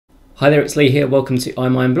Hi there, it's Lee here. Welcome to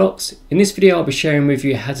iMineBlocks. In this video, I'll be sharing with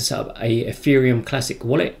you how to set up a Ethereum Classic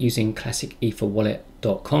wallet using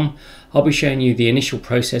classicetherwallet.com. I'll be showing you the initial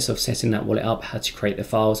process of setting that wallet up, how to create the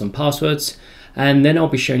files and passwords, and then I'll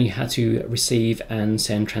be showing you how to receive and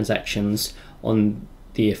send transactions on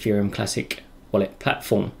the Ethereum Classic wallet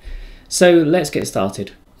platform. So let's get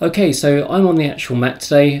started. Okay, so I'm on the actual Mac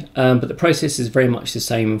today, but the process is very much the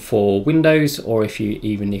same for Windows, or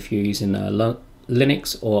even if you're using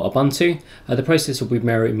Linux or Ubuntu, the process will be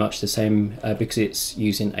very much the same because it's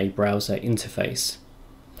using a browser interface.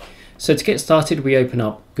 So to get started, we open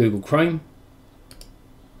up Google Chrome.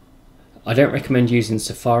 I don't recommend using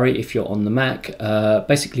Safari if you're on the Mac,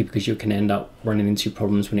 basically because you can end up running into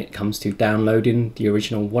problems when it comes to downloading the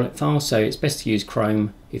original wallet file. So it's best to use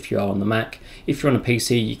Chrome if you are on the Mac. If you're on a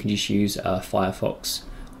PC, you can just use Firefox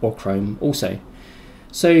or Chrome also.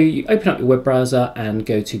 So you open up your web browser and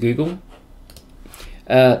go to Google.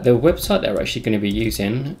 The website that we're actually going to be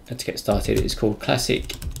using to get started is called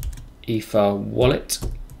Classic Ether Wallet,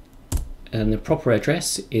 and the proper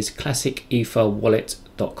address is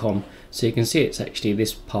classicetherwallet.com. So you can see it's actually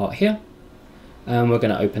this part here, and we're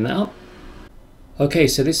going to open that up. Okay,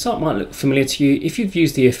 so this site might look familiar to you. If you've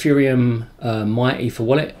used the Ethereum My Ether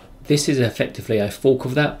Wallet, this is effectively a fork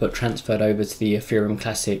of that, but transferred over to the Ethereum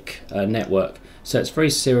Classic network. So it's very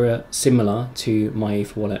similar to My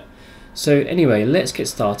Ether Wallet. So anyway, let's get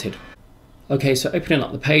started. Okay, so opening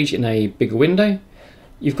up the page in a bigger window,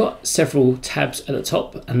 you've got several tabs at the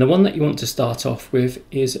top, and the one that you want to start off with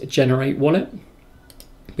is Generate Wallet,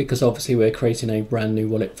 because obviously we're creating a brand new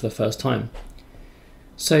wallet for the first time.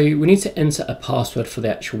 So we need to enter a password for the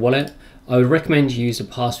actual wallet. I would recommend you use a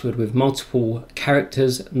password with multiple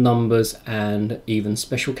characters, numbers, and even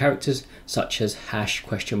special characters such as hash,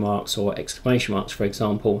 question marks, or exclamation marks, for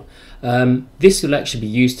example. This will actually be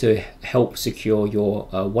used to help secure your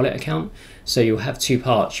wallet account. So you'll have two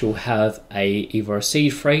parts. You'll have either a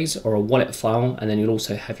seed phrase or a wallet file, and then you'll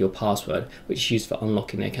also have your password, which is used for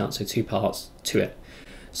unlocking the account. So two parts to it.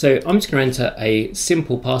 So I'm just going to enter a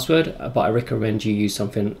simple password, but I recommend you use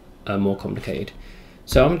something more complicated.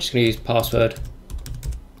 So I'm just going to use password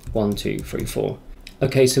 1234.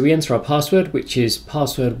 Okay, so we enter our password, which is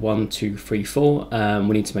password 1234.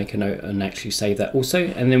 We need to make a note and actually save that also,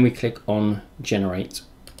 and then we click on generate.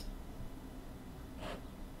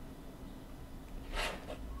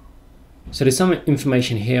 So there's some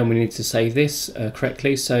information here and we need to save this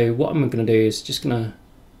correctly. So what I'm going to do is just going to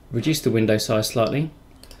reduce the window size slightly,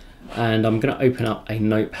 and I'm going to open up a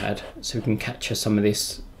notepad so we can capture some of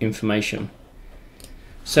this information.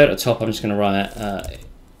 So at the top, I'm just going to write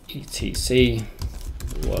etc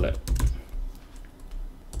wallet.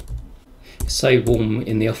 It's so warm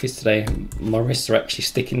in the office today. My wrists are actually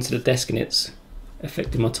sticking to the desk and it's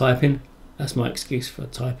affecting my typing. That's my excuse for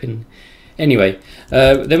typing. Anyway,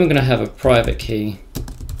 then we're going to have a private key,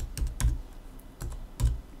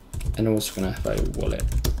 and also going to have a wallet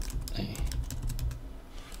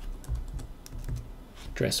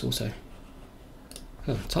address also.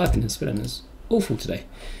 Oh, typing and spelling is awful today.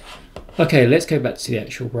 Okay, let's go back to the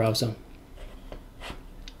actual browser.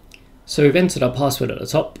 So we've entered our password at the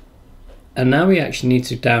top, and now we actually need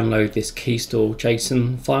to download this key store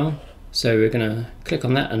JSON file. So we're going to click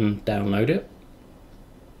on that and download it.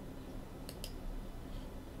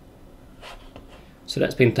 So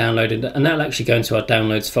that's been downloaded, and that'll actually go into our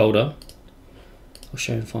downloads folder. I'll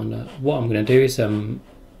show and find out. What I'm going to do is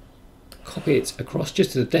copy it across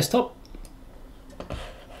just to the desktop.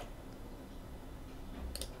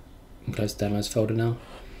 Close the downloads folder now.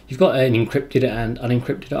 You've got an encrypted and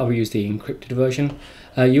unencrypted. I will use the encrypted version.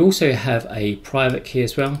 You also have a private key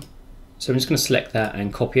as well. So I'm just going to select that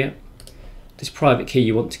and copy it. This private key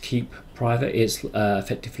you want to keep private. It's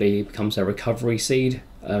effectively becomes a recovery seed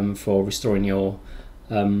for restoring your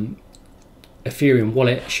Ethereum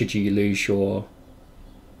wallet should you lose your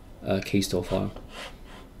key store file.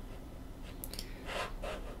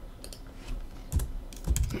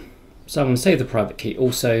 So I'm going to save the private key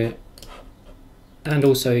also. And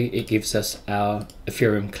also it gives us our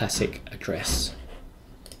Ethereum Classic address.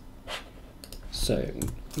 So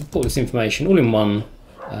we'll put this information all in one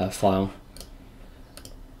file.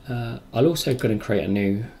 I'll also going to create a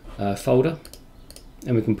new folder,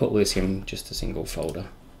 and we can put all this in just a single folder.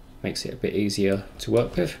 Makes it a bit easier to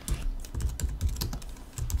work with.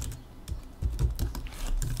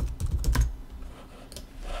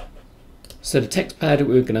 So the text pad,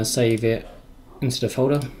 we're going to save it into the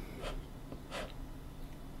folder.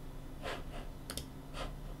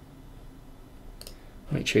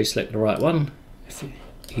 Make sure you select the right one,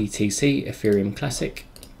 ETC, Ethereum Classic.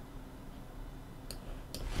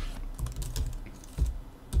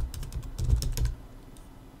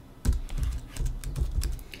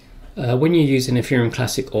 When you're using Ethereum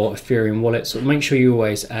Classic or Ethereum wallets, make sure you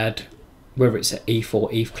always add whether it's an ETH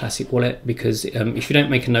or ETH Classic wallet, because if you don't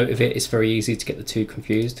make a note of it, it's very easy to get the two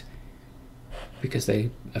confused, because they're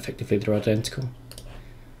identical.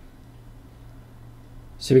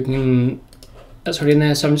 So we can, that's already in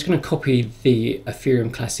there. So I'm just going to copy the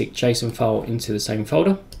Ethereum Classic JSON file into the same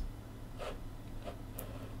folder.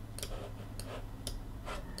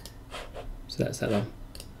 So that's that done.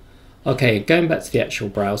 Okay, going back to the actual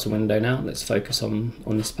browser window now, let's focus on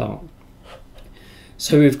this part.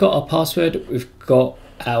 So we've got our password, we've got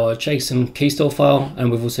our JSON key store file, and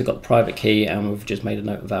we've also got the private key, and we've just made a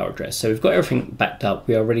note of our address. So we've got everything backed up,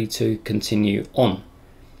 we are ready to continue on.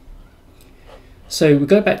 So we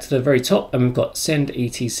go back to the very top and we've got send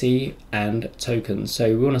etc and tokens. So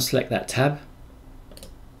we want to select that tab.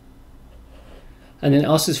 And then it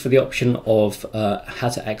asks us for the option of how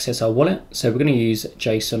to access our wallet. So we're going to use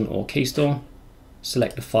JSON or key store,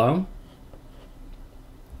 select the file.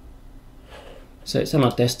 So it's on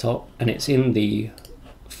our desktop and it's in the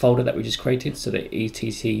folder that we just created, so the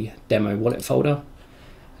etc demo wallet folder.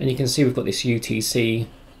 And you can see we've got this UTC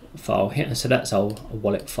file here, so that's our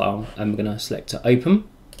wallet file, and we're going to select to open.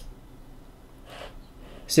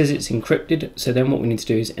 It says it's encrypted, so then what we need to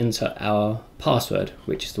do is enter our password,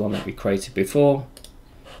 which is the one that we created before.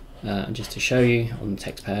 And just to show you on the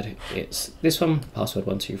text pad, it's this one, password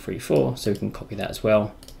 1234, so we can copy that as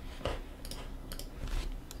well.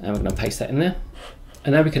 And we're going to paste that in there.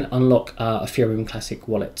 And now we can unlock our Ethereum Classic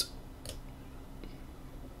wallet.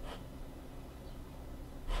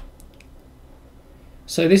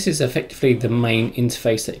 So this is effectively the main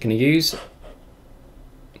interface that you're going to use.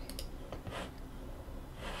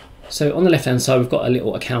 So on the left hand side, we've got a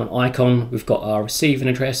little account icon. We've got our receiving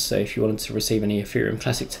address. So if you wanted to receive any Ethereum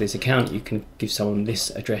Classic to this account, you can give someone this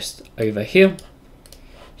address over here.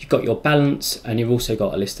 You've got your balance, and you've also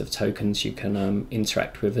got a list of tokens you can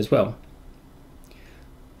interact with as well.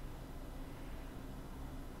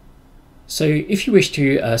 So if you wish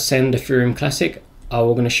to send Ethereum Classic,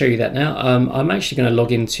 I'm going to show you that now. I'm actually going to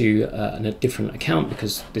log into a different account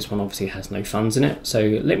because this one obviously has no funds in it.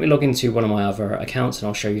 So let me log into one of my other accounts and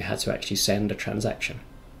I'll show you how to actually send a transaction.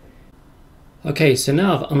 Okay, so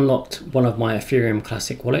now I've unlocked one of my Ethereum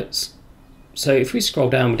Classic wallets. So if we scroll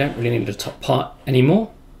down, we don't really need the top part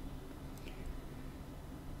anymore.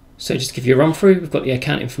 So just to give you a run through, we've got the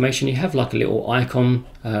account information. You have like a little icon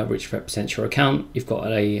which represents your account. You've got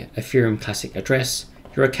a Ethereum Classic address,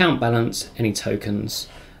 your account balance, any tokens,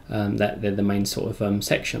 that they're the main sort of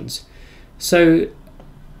sections. So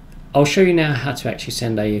I'll show you now how to actually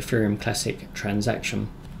send a Ethereum Classic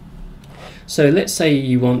transaction. So let's say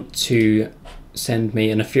you want to send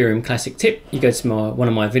me an Ethereum Classic tip. You go to one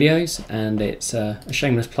of my videos, and it's a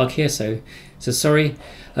shameless plug here, so sorry.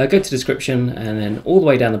 Go to the description, and then all the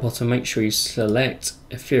way down the bottom, make sure you select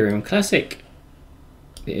Ethereum Classic,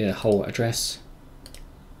 the whole address.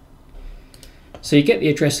 So you get the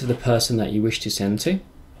address of the person that you wish to send to.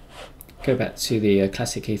 Go back to the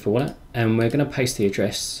Classic Ether wallet, and we're going to paste the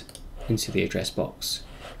address into the address box.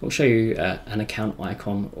 It'll show you an account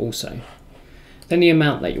icon also. Then the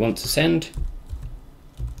amount that you want to send.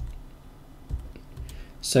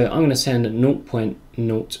 So I'm going to send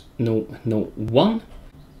 0.0001.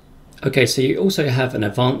 Okay, so you also have an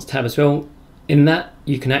advanced tab as well. In that,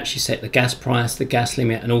 you can actually set the gas price, the gas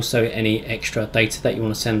limit, and also any extra data that you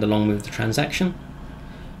want to send along with the transaction.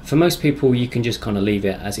 For most people, you can just kind of leave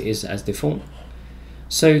it as it is as default.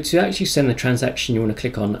 So to actually send the transaction, you want to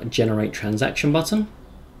click on Generate Transaction button.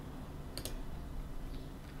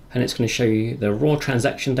 And it's going to show you the raw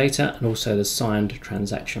transaction data and also the signed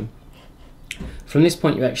transaction. From this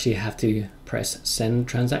point, you actually have to press Send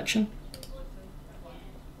Transaction.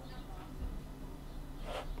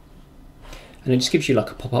 And it just gives you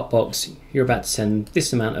like a pop-up box. You're about to send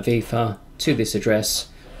this amount of Ether to this address,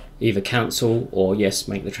 either cancel or yes,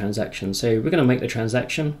 make the transaction. So we're going to make the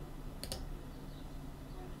transaction.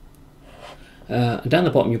 Down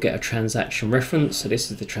the bottom, you'll get a transaction reference. So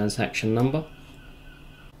this is the transaction number.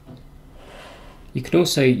 You can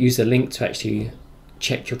also use a link to actually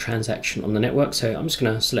check your transaction on the network. So I'm just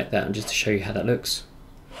going to select that and just to show you how that looks.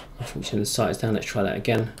 Unfortunately, the site is down. Let's try that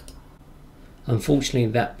again. Unfortunately,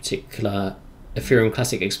 that particular Ethereum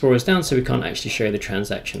Classic Explorer is down, so we can't actually show the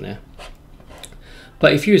transaction there.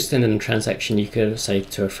 But if you were sending a transaction, you could say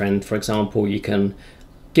to a friend, for example, you can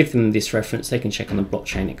give them this reference, they can check on the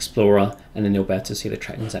Blockchain Explorer, and then they'll be able to see the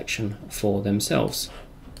transaction for themselves.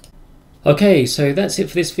 Okay, so that's it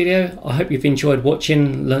for this video. I hope you've enjoyed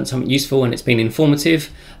watching, learned something useful, and it's been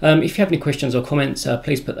informative. If you have any questions or comments,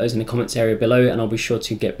 please put those in the comments area below, and I'll be sure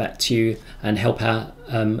to get back to you and help out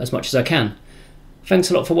as much as I can.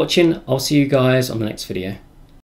 Thanks a lot for watching. I'll see you guys on the next video.